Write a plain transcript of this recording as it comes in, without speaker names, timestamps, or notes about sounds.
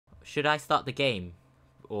Should I start the game,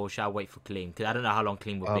 or shall I wait for Kaleem? Because I don't know how long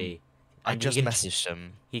Kaleem will be. I And just messaged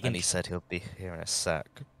him, and he said he'll be here in a sec.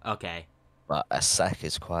 Okay. But a sec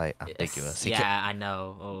is quite ambiguous. Yeah, I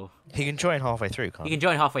know. Oh. He can join halfway through, can't You he? can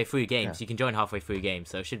join halfway through games. Yeah. You can join halfway through games,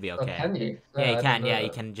 so it should be Oh, okay. can you? No, Yeah, you I can. didn't know Yeah, you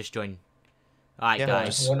that. can just join. Alright, Yeah,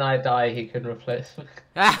 guys. When I die, he can replace me.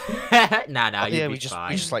 Nah, Oh, you'll yeah, be we just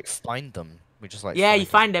fine. like find them. We just like Yeah, you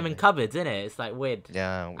find them in cupboards, innit? It's like weird.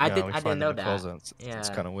 Yeah, I we didn't find know them in that. closets. It's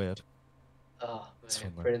Yeah. kind of weird. Oh It's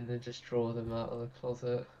man, fun, though. Brendan just draw them out of the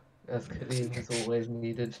closet, as Kaleem has always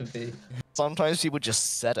needed to be. Sometimes people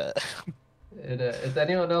just said it. Is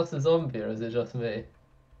anyone else a zombie or is it just me?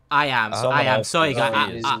 I am. Someone I am. else Sorry, is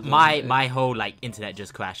guys. zombie. My whole like internet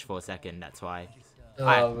just crashed for a second. That's why.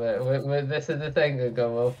 Oh man, this is the thing that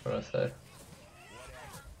go well for us. So.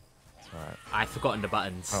 Alright. I've forgotten the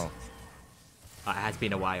buttons. Oh. It has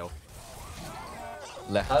been a while.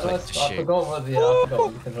 Left How do click to I shoot. forgot what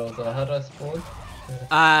the controls are. How do I spawn?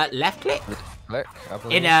 Left click Click, I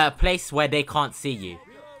believe. in a place where they can't see you.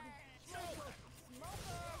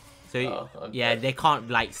 So yeah, they can't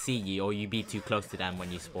like see you, or you be too close to them when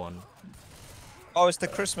you spawn. Oh, it's the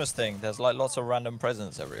Christmas thing. There's like lots of random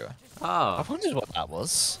presents everywhere. I Oh, wondered what that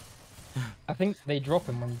was. I think they drop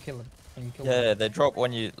him when you kill him. When you kill Yeah, them. they drop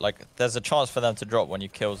when you like. There's a chance for them to drop when you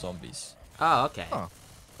kill zombies. oh, okay. Oh.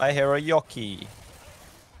 I hear a yoki.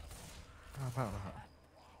 How about that?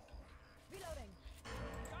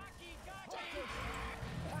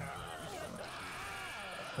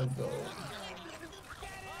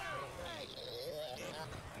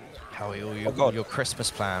 How are all God. your Christmas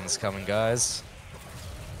plans coming, guys?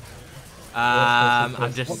 I'm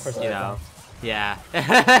What just Christmas you know, yeah.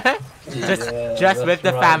 Just just with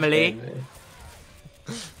the family.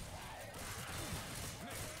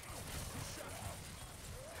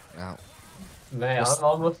 Now, Mate,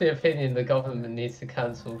 I'm of the opinion the government needs to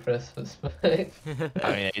cancel Christmas, mate.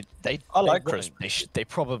 I mean, they I like won't. Christmas. They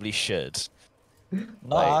probably should. No,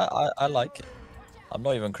 Like- I like it. I'm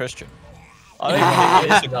not even Christian. I don't even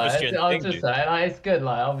think it's a No, Christian I'm thing, just dude. saying, like, it's good,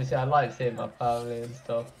 like, obviously I like seeing my family and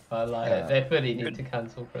stuff, but like, Yeah. they fully need to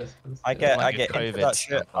cancel Christmas. I get like a into COVID that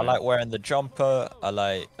shit. I standpoint. like wearing the jumper. I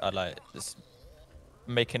like just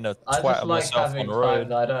making a I twat just of like myself having on the time road,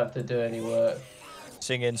 that I don't have to do any work.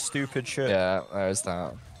 singing stupid shit. Yeah, there's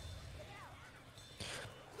that.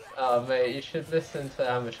 Oh, mate, you should listen to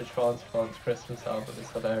Amateur Transplant's Christmas album,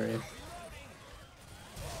 it's hilarious.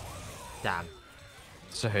 Damn.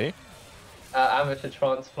 So who? Amateur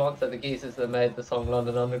Transplant, so the geezers that made the song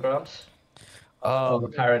London Underground. Or the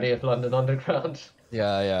parody of London Underground.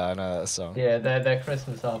 Yeah, I know that song. Yeah, their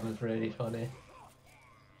Christmas album is really funny.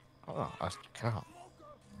 Oh, I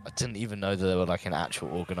didn't even know that they were like an actual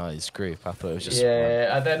organized group. I thought it was just.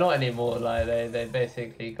 Yeah, they're not anymore. Like they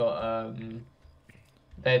basically got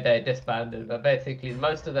they disbanded. But basically,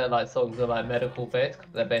 most of their like songs are like medical based.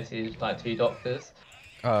 They're basically just, like two doctors.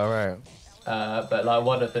 Oh right. But like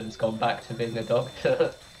one of them's gone back to being a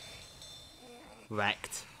doctor.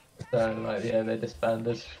 Wrecked. So like yeah, they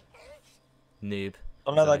disbanded. Noob.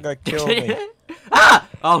 Don't let that guy kill me. Ah!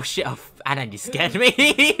 Oh shit! Oh, and you scared me.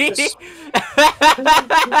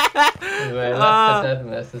 Anyway, Left 4 Dead,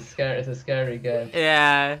 man. It's a scary game.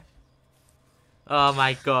 Yeah. Oh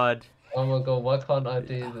my god. Oh my god, why can't I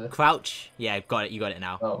do this? Crouch. Yeah, got it. You got it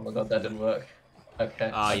now. Oh my god, that didn't work.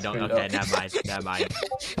 Okay. Oh, I you don't. screwed Okay, up. never mind. Never mind.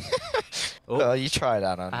 Oh, you tried,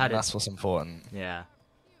 Anna. I had it. That's what's important. Yeah.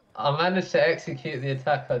 I managed to execute the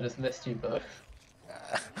attack. I just missed you both.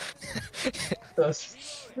 That's...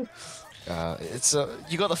 It's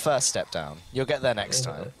you got the first step down. You'll get there next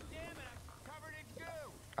time.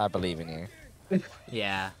 I believe in you.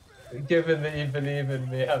 Yeah. Given that you believe in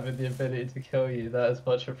me having the ability to kill you, that is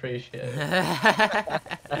much appreciated.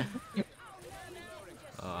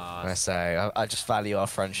 Oh, I say I just value our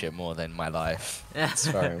friendship more than my life. It's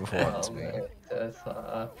very important to me. Mate,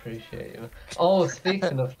 I appreciate you. Oh,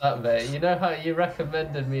 speaking of that, mate, you know how you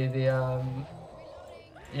recommended me the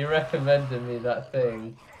you recommended me that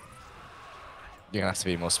thing. You're gonna have to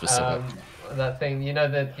be more specific. That thing, you know,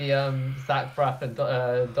 the Zach Braff and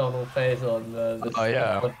Donald Faison, the Oh,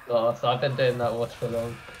 yeah. podcast. I've been doing that watch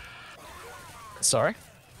along. Sorry?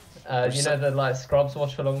 You know the like Scrubs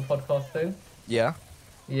watch along podcast thing? Yeah.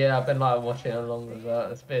 Yeah, I've been like watching along with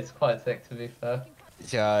that. It's quite sick to be fair.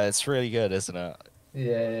 Yeah, it's really good, isn't it?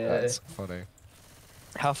 Yeah. That's funny.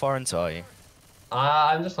 How far into are you?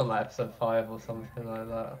 I'm just on like episode 5 or something like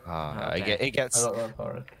that. Okay. It gets I'm not that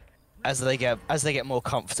far in. as they get more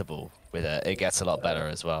comfortable with it, it gets a lot better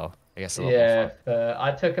as well. It gets a lot more Yeah, fun.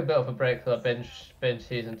 I took a bit of a break because I binge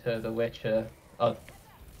season 2 of The Witcher. Oh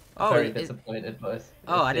Oh, Very disappointed, but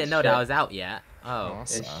I didn't know shit. that was out yet. Oh,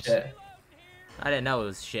 that's It's sad. shit. I didn't know it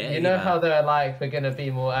was shit. You know either. how they're like, we're gonna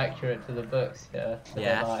be more accurate to the books, yeah? But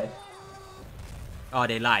Yeah. they lied. Oh,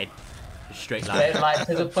 they lied. Straight They lie. lied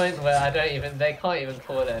to the point where they can't even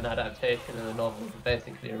call it an adaptation of the novel. It's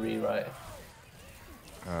basically a rewrite.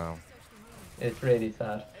 Oh. It's really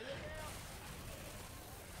sad.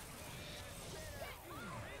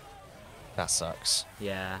 That sucks.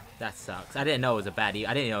 Yeah, that sucks. I didn't know it was a baddie.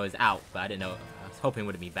 I didn't know it was out, but I didn't know. I was hoping it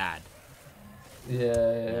wouldn't be bad. Yeah.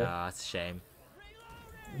 Yeah, it's a shame.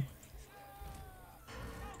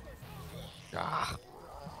 Ah.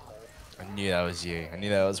 I knew that was you. I knew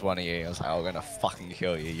that was one of you. I was like, I'm gonna fucking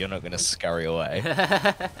kill you. You're not gonna scurry away.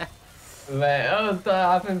 Mate,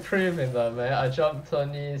 I've been proving that, mate. I jumped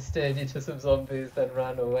on you, steered you to some zombies, then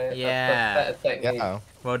ran away. Yeah. That's better technique. Yeah.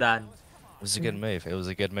 Well done. It was a good move. It was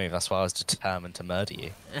a good move. That's why I was determined to murder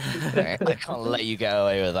you. I can't let you get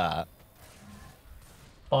away with that.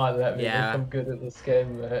 Fine, let me Yeah. think I'm good at this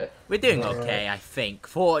game, mate. We're doing Alright. okay, I think.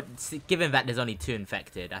 Given that there's only 2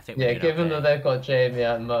 infected, I think we're Yeah, doing given okay. that they've got Jamie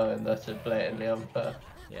and Mo, and that's just blatantly unfair.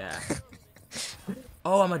 Yeah.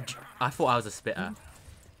 Oh, I thought I was a spitter.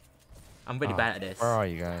 I'm really Oh, bad at this. Where are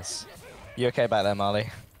you guys? You okay back there, Marley?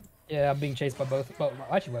 Yeah, I'm being chased by both. Well,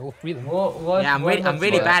 actually, by all three of them. Yeah, I'm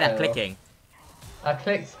really bad at clicking. I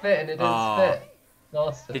clicked spit and it didn't Oh. spit.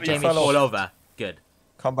 Lost it. Did You Jamie fell fall off. over? Good.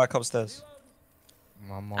 Come back upstairs.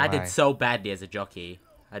 I'm on my I way. did so badly as a jockey.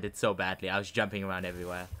 I did so badly. I was jumping around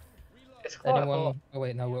everywhere. It's quite hot. Anyone? Oh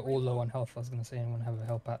wait, no, we're all low on health. I was gonna say, anyone have a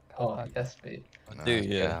help pack? Oh, yes, please. No, Do you?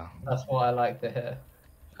 yeah. That's what I like to hear.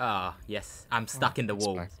 Ah, yes. I'm stuck in the That's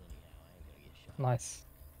wall. fine. Nice.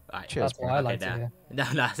 Right. Cheers, That's what bro. I Okay, like to now. hear.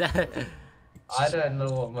 No, no. I don't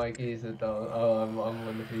know what my geezer does. Oh, I'm one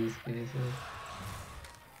of these geezers.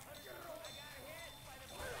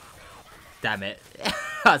 Damn it.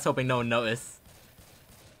 I was hoping no one noticed.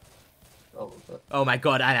 Oh, but Oh my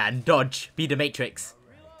god, Anan, dodge. Be the Matrix.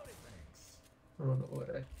 run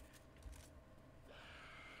away.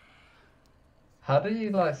 How do you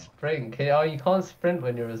like sprint? Oh, you can't sprint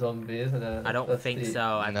when you're a zombie, isn't it? I don't That's think the- so.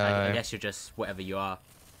 I No. guess you're just whatever you are.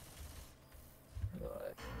 Right.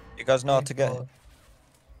 You guys know how to get here?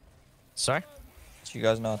 Sorry? Do you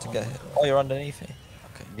guys know how to get here? Oh, you're underneath me.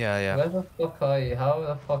 Okay. Yeah, yeah. Where the fuck are you? How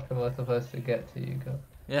the fuck am I supposed to get to you guys?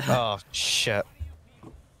 Yeah. Oh, shit.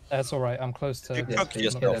 That's all right. I'm close to. You Yes, cook please,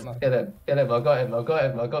 yourself. get him, get him, get him. I got him, I got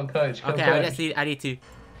him, I got coach. Kill Okay, coach. I need to.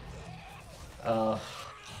 Uh,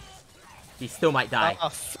 He still might die. Oh,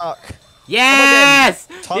 fuck. Yes!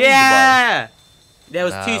 Tons Yeah! There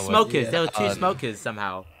was Nah, 2 well, smokers. yeah. There were 2 smokers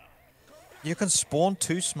somehow. You can spawn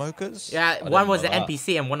 2 smokers? Yeah, I one didn't was know the that.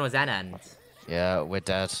 NPC and one was Anand. Yeah, we're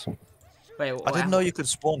dead. Wait, I didn't know you could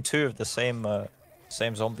spawn 2 of the same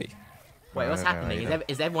zombie. Wait, what's No, no, happening? either.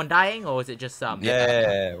 Is everyone dying or is it just some?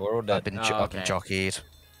 Yeah, we're all I've dead. been, Oh, I've been okay. jockeyed.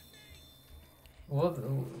 what?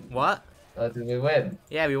 What? Did we win?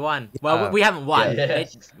 Yeah, we won. Well, Yeah. we haven't won. Yeah,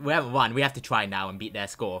 yes. We haven't won. We have to try now and beat their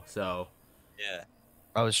score. So Yeah.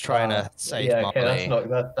 I was trying to save yeah, Marley.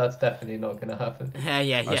 okay, that's definitely not gonna happen.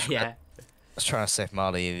 yeah. I was trying to save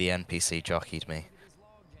Marley. The NPC jockeyed me.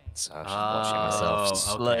 So I was just watching myself Oh,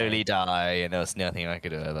 slowly okay. die, and there was nothing I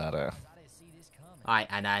could do about it. Alright,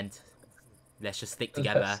 Anand. Let's just stick Let's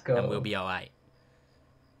together go. and we'll be alright.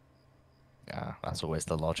 Yeah, that's always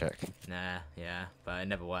the logic. Nah, yeah, but it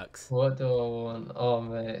never works. What do I want? Oh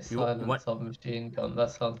mate, You- silence what- submachine gun.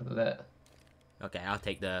 That sounds lit. Okay, I'll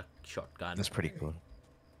take the shotgun. That's pretty cool.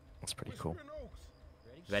 That's pretty cool.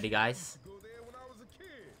 Ready, guys?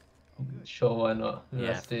 Sure, why not? Yeah,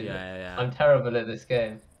 Let's do it. yeah. I'm terrible at this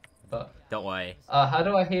game, but Don't worry. how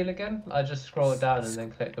do I heal again? I just scroll down and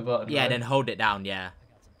then click the button. Yeah, right? then hold it down, yeah.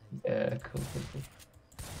 Yeah, cool.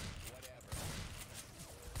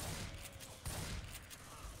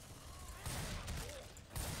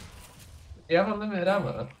 Do you have unlimited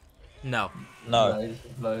ammo? No. No, you just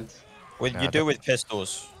have loads. you do with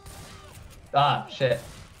pistols. Ah, shit.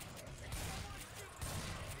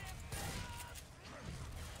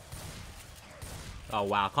 Oh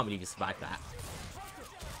wow, I can't believe you survived that.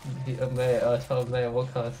 Mate, I told mate,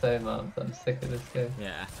 what can I say, man? I'm sick of this game.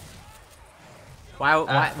 Yeah.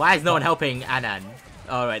 Why is no one helping Anand?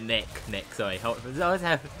 Alright, Nick, sorry.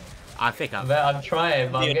 I think I'm... Mate, I'm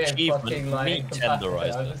trying, but The I'm getting achievement, fucking like meat incapacitated.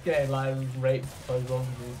 tenderizer. I'm just getting like raped by zombies.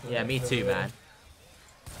 Yeah, me too, man.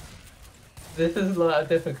 This is like a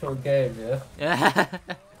difficult game, yeah?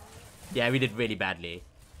 Yeah, we did really badly.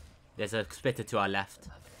 There's a splitter to our left.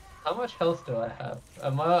 How much health do I have?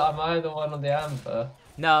 Am I the one on the amber?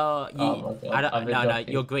 No, you... Oh my God, I don't, I've been no,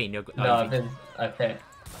 lucky. you're green. You're, No, oh, I've been... Okay.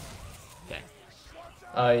 Okay.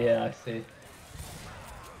 Oh yeah, I see.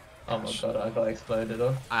 Oh my god, I got exploded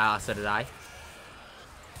on. Ah, so did I.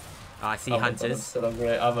 Oh, I see Oh my God, I'm hunters. still on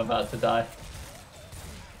great. I'm about to die.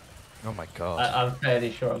 Oh my god. I'm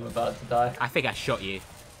fairly sure I'm about to die. I think I shot you.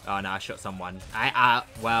 Oh no, I shot someone. Oh,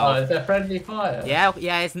 Well. is there friendly fire? Yeah,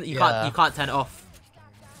 yeah. Isn't you can't Yeah. you can't turn it off.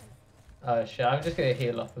 Oh shit, I'm just gonna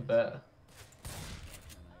heal up a bit.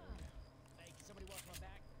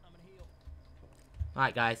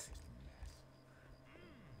 Alright, guys.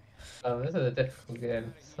 This is a difficult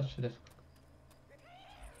game. Such a difficult.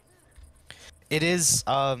 It is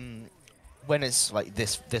when it's like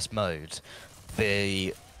this mode,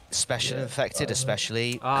 the special Yeah, infected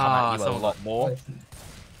especially come Ah, at you a someone lot more.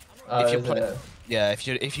 Oh, If you is play- it? Yeah,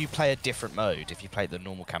 if you play a different mode, if you play the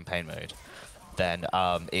normal campaign mode, then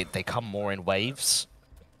they come more in waves.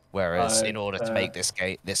 Whereas in order to make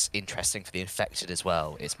this interesting for the infected as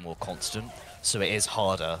well, it's more constant. So it is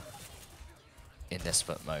harder in this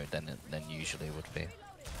foot mode than usually would be.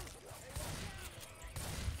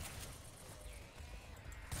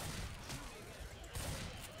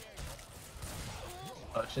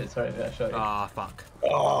 Oh shit, sorry, I shot you. Ah, fuck.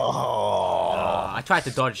 Oh. I tried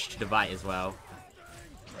to dodge the bite as well.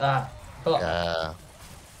 Ah, fuck. Yeah.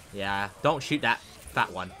 Yeah, don't shoot that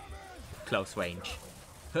fat one. Close range.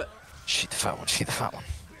 Shoot the fat one. Shoot the fat one.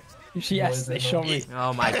 Yes, they shot me.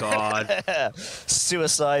 Oh my god.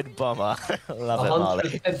 Suicide bomber. Love it, Marley.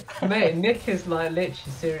 100%. Mate, Nick is like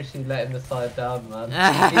literally seriously letting the side down, man.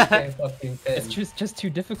 He's getting fucking It's pinned. just too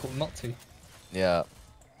difficult not to. Yeah.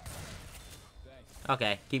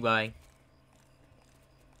 Okay, keep going.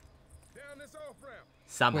 Wait, are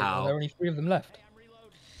Somehow. there only 3 of them left?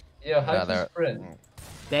 Yo, how Yeah, do you they're- sprint?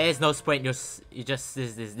 There is no sprint. You just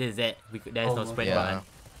this is it. There's Oh no my sprint God. button.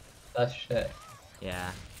 That's shit.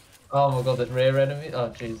 Yeah. Oh my god, there's rear enemy. Oh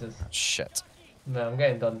Jesus. Shit. Man, I'm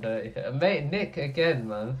getting done dirty here. Mate, Nick again,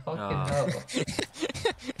 man. Fucking Oh.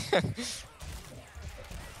 hell.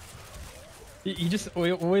 You just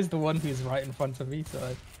always the one who's right in front of me, so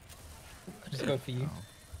I just go for you.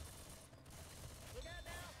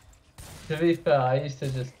 To be fair, I used to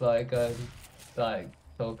just like go and like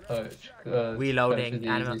tell coach. Reloading, coach is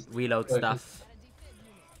anima easy. reload Coach is- stuff.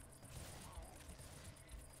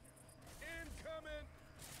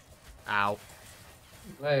 Ow.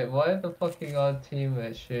 Wait, why are the fucking our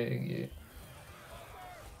teammates shooting you?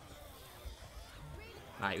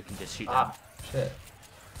 Alright, we can just shoot them. Ah, shit.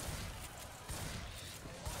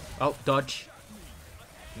 Oh, dodge.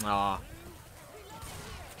 Aw.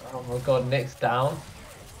 Oh my god, Nick's down.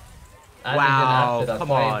 And Wow, he's been acid.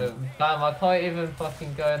 come I can't on. Even, damn, I can't even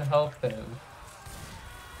fucking go and help him.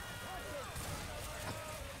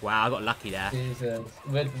 Wow, I got lucky there. Jesus.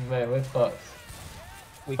 We're fucked.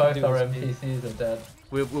 We can Both do our this. NPCs are dead.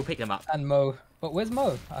 We'll pick them up. And Mo. But where's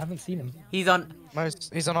Mo? I haven't seen him. He's on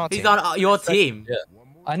He's on our team. he's on your team. Yeah.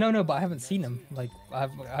 I know, but I haven't seen him. Like, I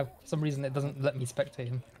have for some reason it doesn't let me spectate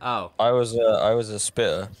him. Oh. I was a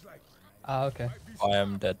spitter. Ah, okay. I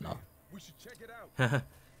am dead now.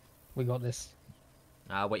 We got this.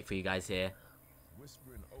 I'll wait for you guys here.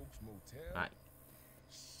 Alright.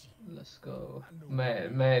 Let's go.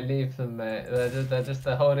 Mate, leave them, mate.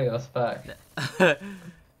 They're holding us back.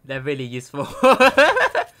 They're really useful.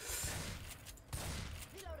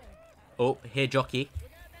 Oh, here jockey.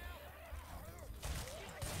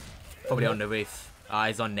 Probably on the roof. Ah,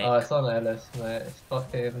 he's on Nick. Oh, it's on Ellis, mate. It's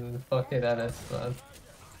fucking Ellis, man.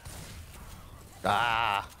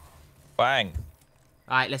 Ah. Bang.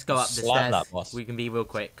 Alright, let's go up the Slam stairs. that boss. We can be real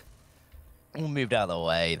quick. All moved out of the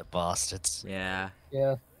way, the bastards. Yeah.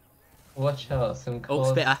 Yeah. Watch out, some Oh, cause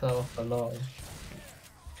spitter. self-alarm.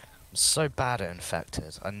 I'm so bad at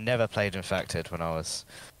Infected. I never played Infected when I was...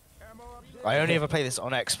 I only ever played this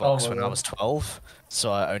on Xbox Oh my when I God. was 12,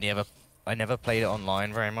 so I never played it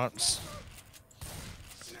online very much.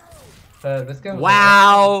 This game was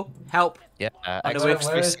Wow! Help! Yeah, On the Xbox roof.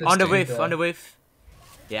 where is this 360. On the dude roof, there? on the roof.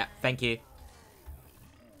 Yeah, thank you.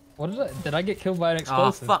 What did I get killed by an Oh,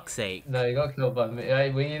 explosive? fuck's sake. No, you got killed by me.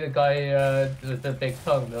 Were you the guy with the big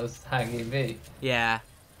tongue that was hanging me? Yeah.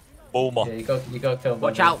 Boomer. Yeah, you got killed by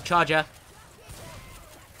Watch me. out, charger.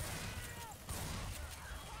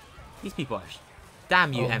 These people are...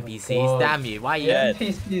 Damn you, Oh my NPCs. God. Damn you. Why are you... Yeah.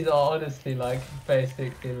 NPCs are honestly like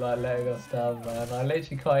basically like letting us down, man. I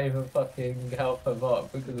literally can't even fucking help them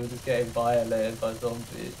up because we're just getting violated by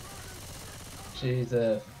zombies.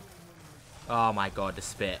 Jesus. Oh my god, the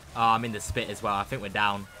spit. Oh, I'm in the spit as well. I think we're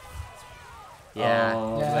down. Yeah.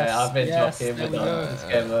 Oh, Yes, mate, I've been yes, jockeying there with we them. go. It's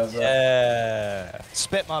game over. Yeah.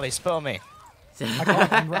 Spit, Molly, spit on me.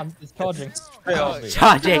 I can't. It's charging. Straight on me.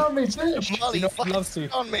 Charging. Tell me, bitch. Molly, You know, fucking love to.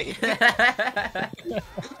 spit on me.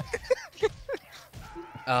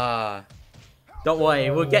 Don't worry,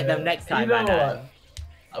 we'll get them next time, You know man.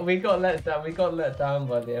 what? We got let down. We got let down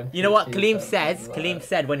by the MCC. You know what Kaleem something says? like Kaleem that.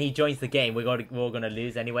 said when he joins the game, we're gonna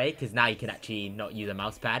lose anyway, because now you can actually not use a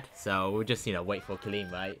mouse pad. So we'll just wait for Kaleem,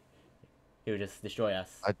 right? He'll just destroy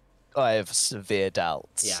us. I have severe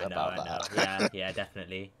doubts Yeah, I know, about I know. that. Yeah,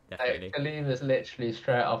 definitely, Like, definitely. Kaleem is literally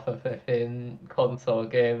straight off a flipping console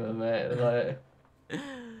gamer, mate. Like,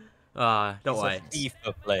 Don't He's a worry.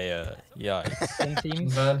 FIFA player. Yikes. Same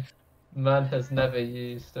teams. man has never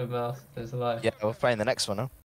used a mouse in his life. Yeah, we're playing the next one, huh?